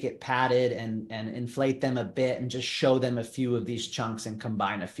of make it padded and inflate them a bit and just show them a few of these chunks and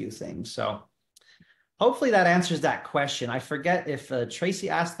combine a few things. So hopefully that answers that question. I forget if Tracy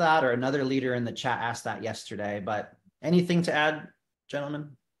asked that or another leader in the chat asked that yesterday, but anything to add,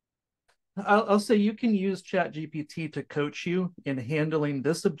 gentlemen? I'll say you can use ChatGPT to coach you in handling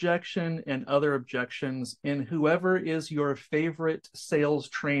this objection and other objections, and whoever is your favorite sales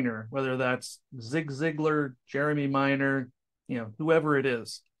trainer, whether that's Zig Ziglar, Jeremy Miner, you know, whoever it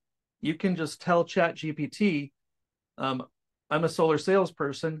is, you can just tell ChatGPT, I'm a solar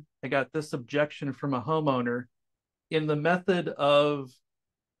salesperson. I got this objection from a homeowner. In the method of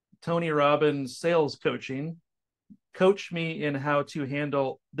Tony Robbins sales coaching, coach me in how to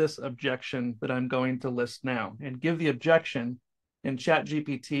handle this objection that I'm going to list now, and give the objection, and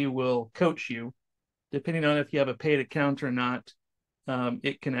ChatGPT will coach you. Depending on if you have a paid account or not,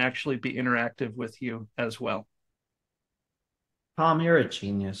 it can actually be interactive with you as well. Tom, you're a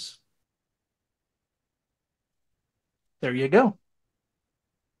genius. There you go.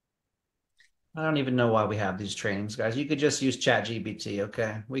 I don't even know why we have these trainings, guys. You could just use ChatGPT,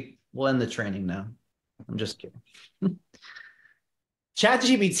 okay? We'll end the training now. I'm just kidding.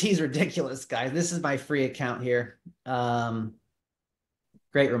 ChatGPT is ridiculous, guys. This is my free account here. Great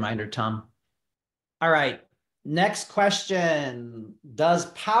reminder, Tom. All right. Next question.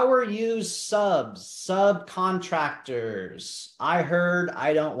 Does Powur use subcontractors? I heard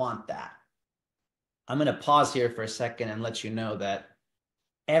I don't want that. I'm going to pause here for a second and let you know that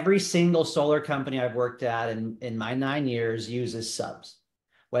every single solar company I've worked at in my 9 years uses subs,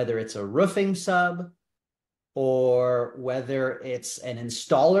 whether it's a roofing sub, or whether it's an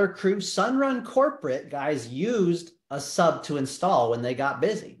installer crew. Sunrun Corporate guys used a sub to install when they got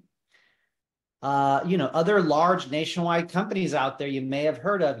busy. You know, other large nationwide companies out there you may have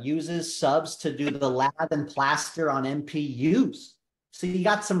heard of uses subs to do the lath and plaster on MPUs. So you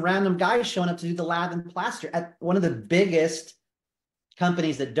got some random guys showing up to do the lath and plaster at one of the biggest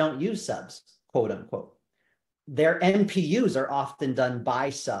companies that don't use subs, quote unquote. Their MPUs are often done by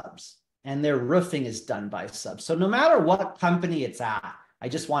subs, and their roofing is done by subs. So no matter what company it's at, I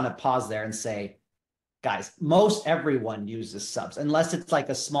just want to pause there and say, guys, most everyone uses subs, unless it's like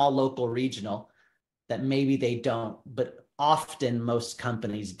a small local regional that maybe they don't, but often most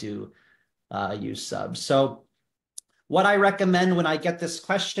companies do use subs. So what I recommend when I get this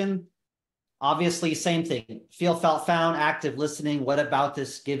question, obviously same thing, feel, felt, found, active listening. What about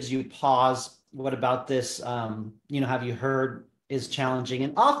this gives you pause? What about this, you know, have you heard is challenging?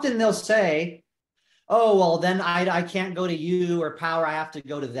 And often they'll say, oh, well, then I can't go to you or Powur, I have to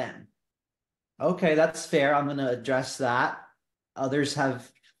go to them. Okay, that's fair. I'm going to address that. Others have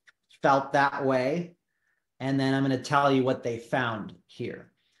felt that way. And then I'm going to tell you what they found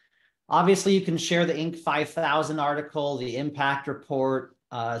here. Obviously, you can share the Inc. 5000 article, the impact report.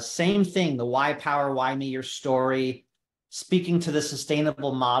 Same thing, the why Powur, why me, your story, speaking to the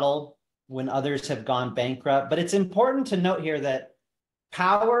sustainable model when others have gone bankrupt. But it's important to note here that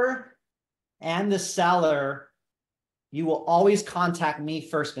Powur and the seller, you will always contact me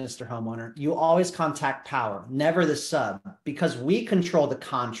first, Mr. Homeowner. You always contact Powur, never the sub, because we control the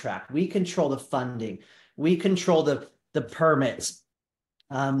contract. We control the funding. We control the permits,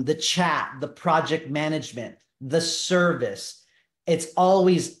 the chat, the project management, the service. It's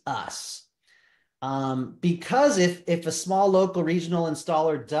always us. Because if a small local regional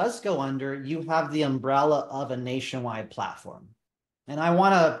installer does go under, you have the umbrella of a nationwide platform. And I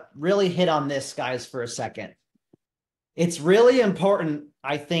want to really hit on this, guys, for a second. It's really important,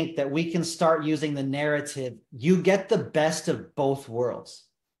 I think, that we can start using the narrative. You get the best of both worlds.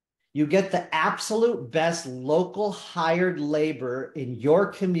 You get the absolute best local hired labor in your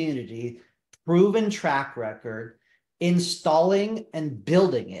community, proven track record, installing and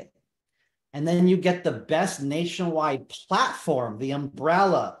building it. And then you get the best nationwide platform, the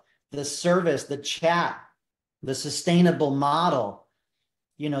umbrella, the service, the chat, the sustainable model,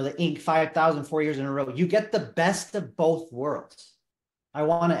 the Inc. 5000 4 years in a row. You get the best of both worlds. I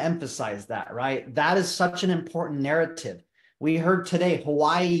want to emphasize that, right? That is such an important narrative. We heard today,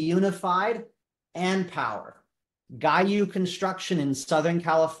 Hawaii Unified and Powur. Gaiu Construction in Southern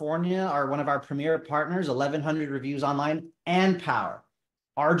California are one of our premier partners, 1,100 reviews online, and Powur.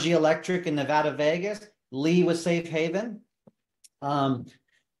 RG Electric in Nevada, Vegas, Lee with Safe Haven.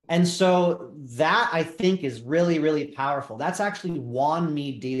 And so that, I think, is really, really powerful. That's actually won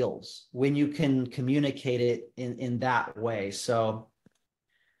me deals when you can communicate it in that way. So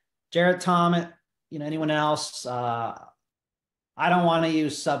Jarrett, Tom, anyone else, I don't want to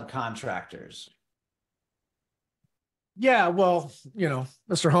use subcontractors. Yeah, well,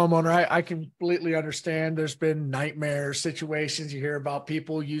 Mr. Homeowner, I completely understand. There's been nightmare situations. You hear about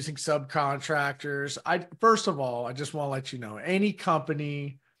people using subcontractors. First of all, I just want to let you know, any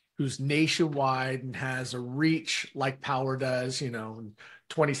company who's nationwide and has a reach like Powur does, in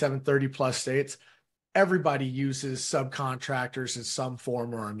 27, 30 plus states, everybody uses subcontractors in some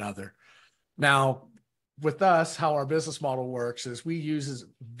form or another. Now, with us, how our business model works is we use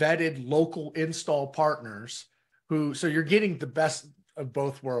vetted local install partners so you're getting the best of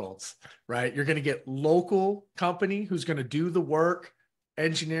both worlds, right? You're going to get local company who's going to do the work,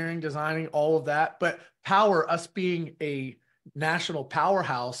 engineering, designing, all of that. But Powur, us being a national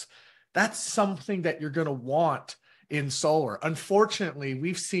powerhouse, that's something that you're going to want in solar. Unfortunately,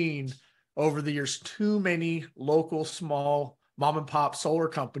 we've seen over the years too many local, small mom and pop solar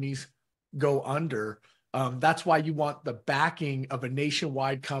companies go under. That's why you want the backing of a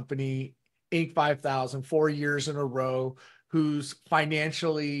nationwide company, Inc. 5000, 4 years in a row, who's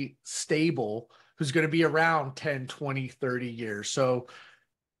financially stable, who's going to be around 10, 20, 30 years. So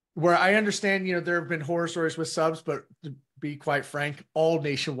where I understand, there have been horror stories with subs, but to be quite frank, all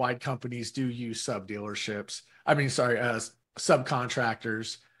nationwide companies do use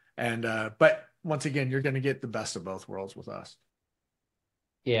subcontractors. But once again, you're going to get the best of both worlds with us.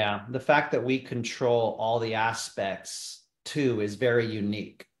 Yeah, the fact that we control all the aspects too is very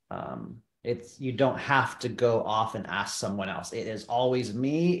unique. You don't have to go off and ask someone else. It is always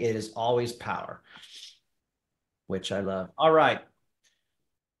me. It is always Powur, which I love. All right.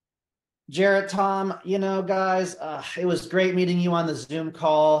 Jarrett, Tom, guys, it was great meeting you on the Zoom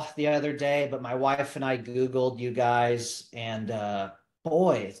call the other day, but my wife and I Googled you guys, and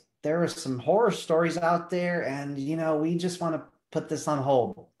boy, there are some horror stories out there, and, we just want to put this on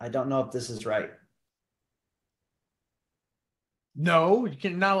hold. I don't know if this is right. No,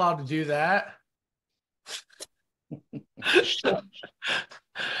 you're not allowed to do that. And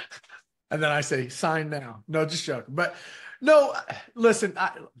then I say, sign now. No, just joking. But no, listen,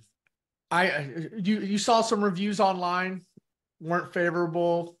 you saw some reviews online, weren't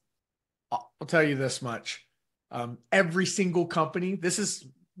favorable. I'll tell you this much. Every single company,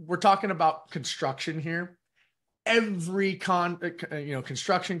 we're talking about construction here. Every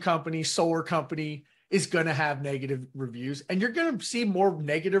construction company, solar company is going to have negative reviews, and you're going to see more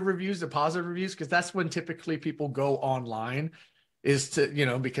negative reviews than positive reviews, because that's when typically people go online, is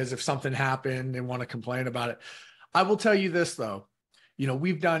to, because if something happened, they want to complain about it. I will tell you this though,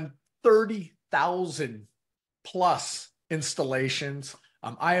 we've done 30,000 plus installations.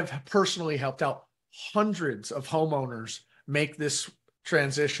 I have personally helped out hundreds of homeowners make this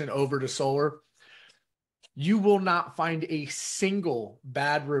transition over to solar. You will not find a single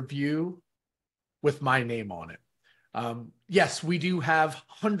bad review with my name on it. Yes, we do have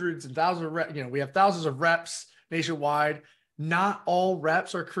hundreds and thousands of reps. We have thousands of reps nationwide. Not all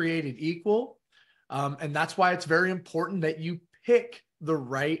reps are created equal. And that's why it's very important that you pick the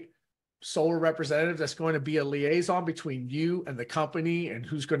right solar representative that's going to be a liaison between you and the company, and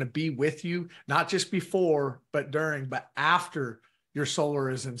who's going to be with you, not just before, but during, but after your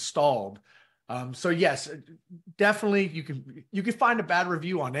solar is installed. So yes, definitely you can find a bad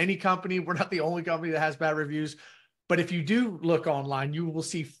review on any company. We're not the only company that has bad reviews, but if you do look online, you will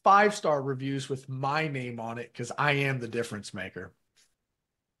see 5-star reviews with my name on it, because I am the difference maker.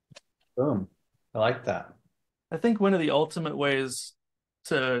 Boom. I like that. I think one of the ultimate ways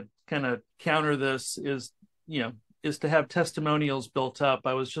to kind of counter this is to have testimonials built up.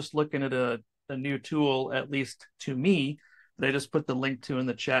 I was just looking at a new tool, at least to me, that I just put the link to in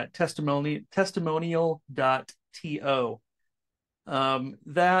the chat, testimonial.to.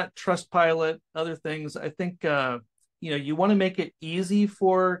 That Trustpilot, other things, I think, you want to make it easy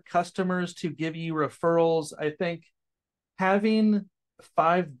for customers to give you referrals. I think having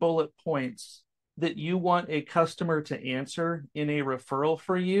 5 bullet points that you want a customer to answer in a referral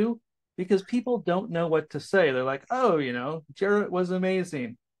for you, because people don't know what to say. They're like, oh, Jarrett was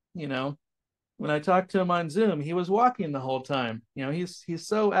amazing. When I talked to him on Zoom, he was walking the whole time. He's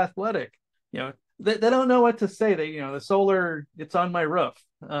so athletic. They don't know what to say. The solar, it's on my roof.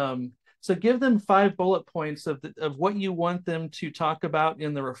 So give them 5 bullet points of what you want them to talk about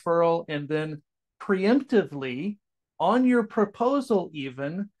in the referral, and then preemptively on your proposal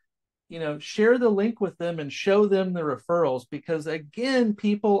even, share the link with them and show them the referrals, because again,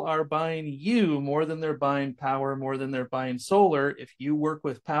 people are buying you more than they're buying Powur, more than they're buying solar. If you work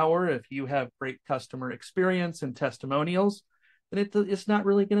with Powur, if you have great customer experience and testimonials, then it's not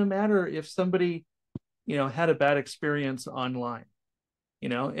really going to matter if somebody, had a bad experience online,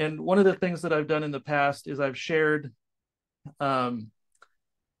 and one of the things that I've done in the past is I've shared, one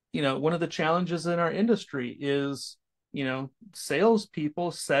of the challenges in our industry is,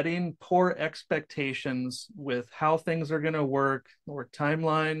 salespeople setting poor expectations with how things are going to work or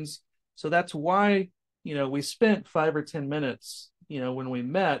timelines. So that's why, we spent 5 or 10 minutes, when we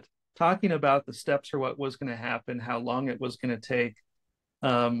met, talking about the steps or what was going to happen, how long it was going to take.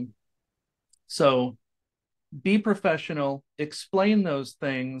 So be professional, explain those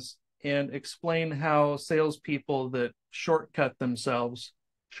things, and explain how salespeople that shortcut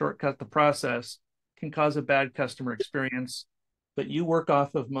the process, can cause a bad customer experience. But you work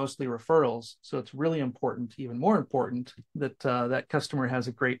off of mostly referrals, so it's really important, even more important, that that customer has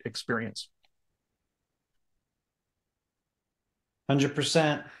a great experience.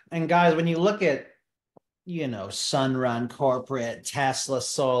 100%. And guys, when you look at, Sunrun Corporate, Tesla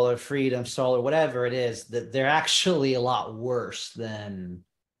Solar, Freedom Solar, whatever it is, that they're actually a lot worse than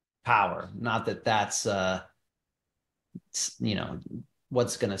Powur. Not that that's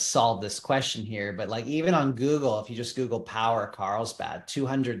what's going to solve this question here, but like even on Google, if you just Google Powur Carlsbad,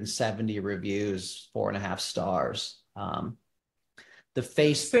 270 reviews, 4.5 stars. The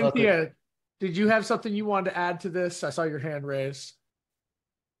Facebook. Cynthia, did you have something you wanted to add to this? I saw your hand raised.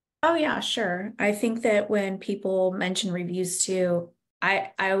 Oh yeah, sure. I think that when people mention reviews too, I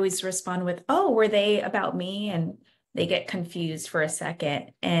always respond with, oh, were they about me? And they get confused for a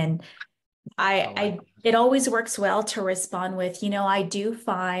second. And it always works well to respond with, I do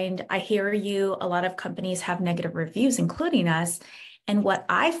find, I hear you, a lot of companies have negative reviews, including us. And what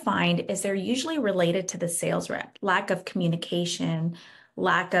I find is they're usually related to the sales rep, lack of communication,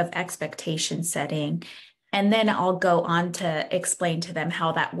 lack of expectation setting. And then I'll go on to explain to them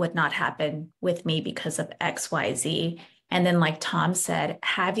how that would not happen with me because of X, Y, Z. And then like Tom said,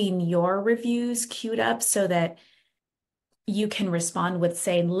 having your reviews queued up so that you can respond with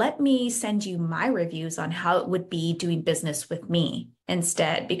saying, let me send you my reviews on how it would be doing business with me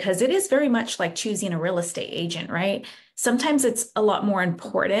instead, because it is very much like choosing a real estate agent, right? Sometimes it's a lot more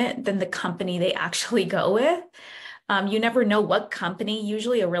important than the company they actually go with. You never know what company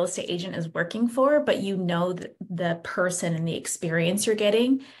usually a real estate agent is working for, but the person and the experience you're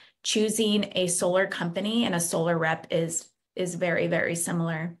getting. Choosing a solar company and a solar rep is very, very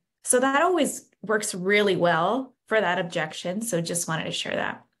similar. So that always works really well for that objection. So just wanted to share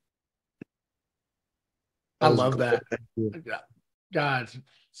that. I love that. God,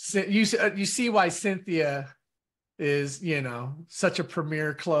 you see why Cynthia is, such a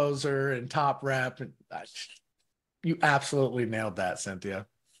premier closer and top rep. And you absolutely nailed that, Cynthia.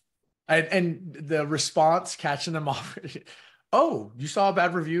 And the response, catching them off. Oh, you saw a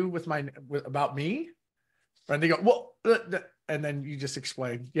bad review about me? And they go, well, and then you just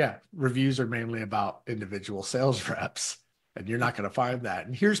explain, yeah, reviews are mainly about individual sales reps. And you're not going to find that.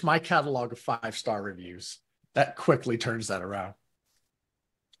 And here's my catalog of 5-star reviews. That quickly turns that around.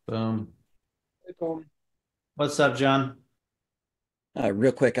 Boom. What's up, John?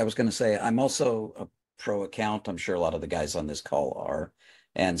 Real quick, I was going to say I'm also a pro account. I'm sure a lot of the guys on this call are.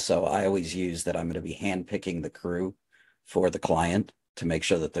 And so I always use that I'm going to be handpicking the crew for the client to make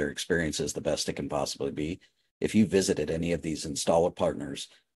sure that their experience is the best it can possibly be. If you visited any of these installer partners,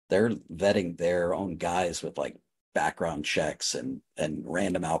 they're vetting their own guys with like background checks and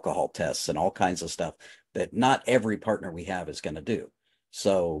random alcohol tests and all kinds of stuff that not every partner we have is going to do.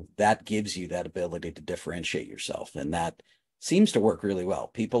 So that gives you that ability to differentiate yourself. And that seems to work really well.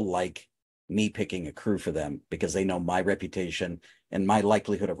 People like me picking a crew for them because they know my reputation and my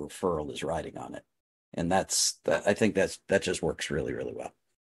likelihood of referral is riding on it. And I think that just works really, really well.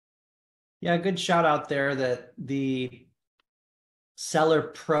 Yeah, good shout out there that the Seller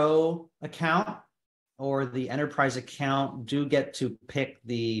Pro account or the enterprise account do get to pick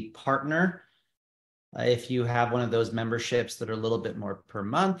the partner. If you have one of those memberships that are a little bit more per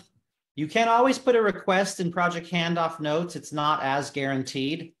month, you can always put a request in project handoff notes. It's not as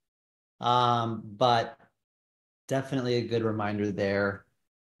guaranteed, but definitely a good reminder there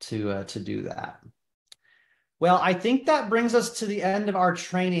to do that. Well, I think that brings us to the end of our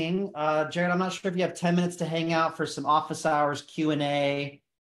training. Jarrett, I'm not sure if you have 10 minutes to hang out for some office hours Q&A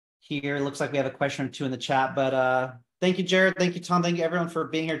here. It looks like we have a question or two in the chat, but thank you, Jarrett. Thank you, Tom. Thank you, everyone, for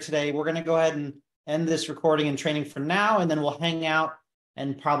being here today. We're going to go ahead and end this recording and training for now, and then we'll hang out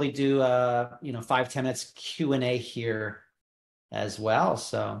and probably do 5-10 minutes Q&A here as well.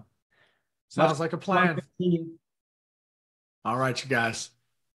 So sounds like a plan. All right, you guys.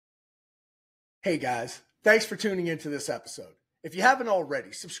 Hey guys, thanks for tuning into this episode. If you haven't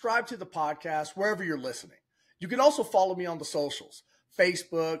already, subscribe to the podcast wherever you're listening. You can also follow me on the socials: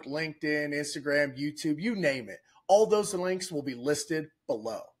 Facebook, LinkedIn, Instagram, YouTube, you name it. All those links will be listed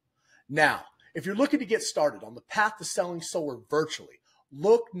below. Now, if you're looking to get started on the path to selling solar virtually,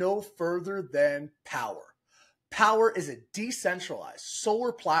 look no further than Powur. Powur is a decentralized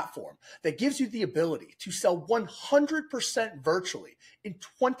solar platform that gives you the ability to sell 100% virtually in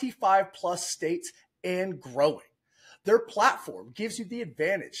 25 plus states and growing. Their platform gives you the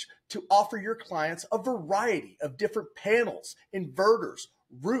advantage to offer your clients a variety of different panels, inverters,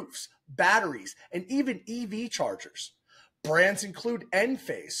 roofs, batteries, and even EV chargers. Brands include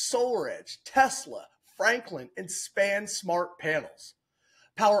Enphase, SolarEdge, Tesla, Franklin, and Span Smart Panels.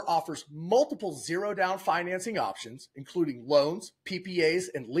 Powur offers multiple zero-down financing options, including loans, PPAs,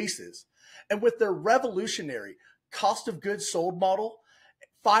 and leases. And with their revolutionary cost of goods sold model,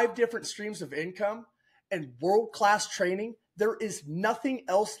 5 different streams of income, and world-class training, there is nothing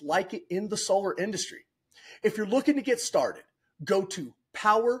else like it in the solar industry. If you're looking to get started, go to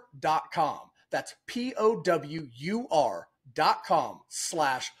powur.com. That's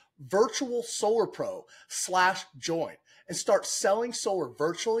POWUR.com/virtual solar pro/join and start selling solar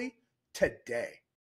virtually today.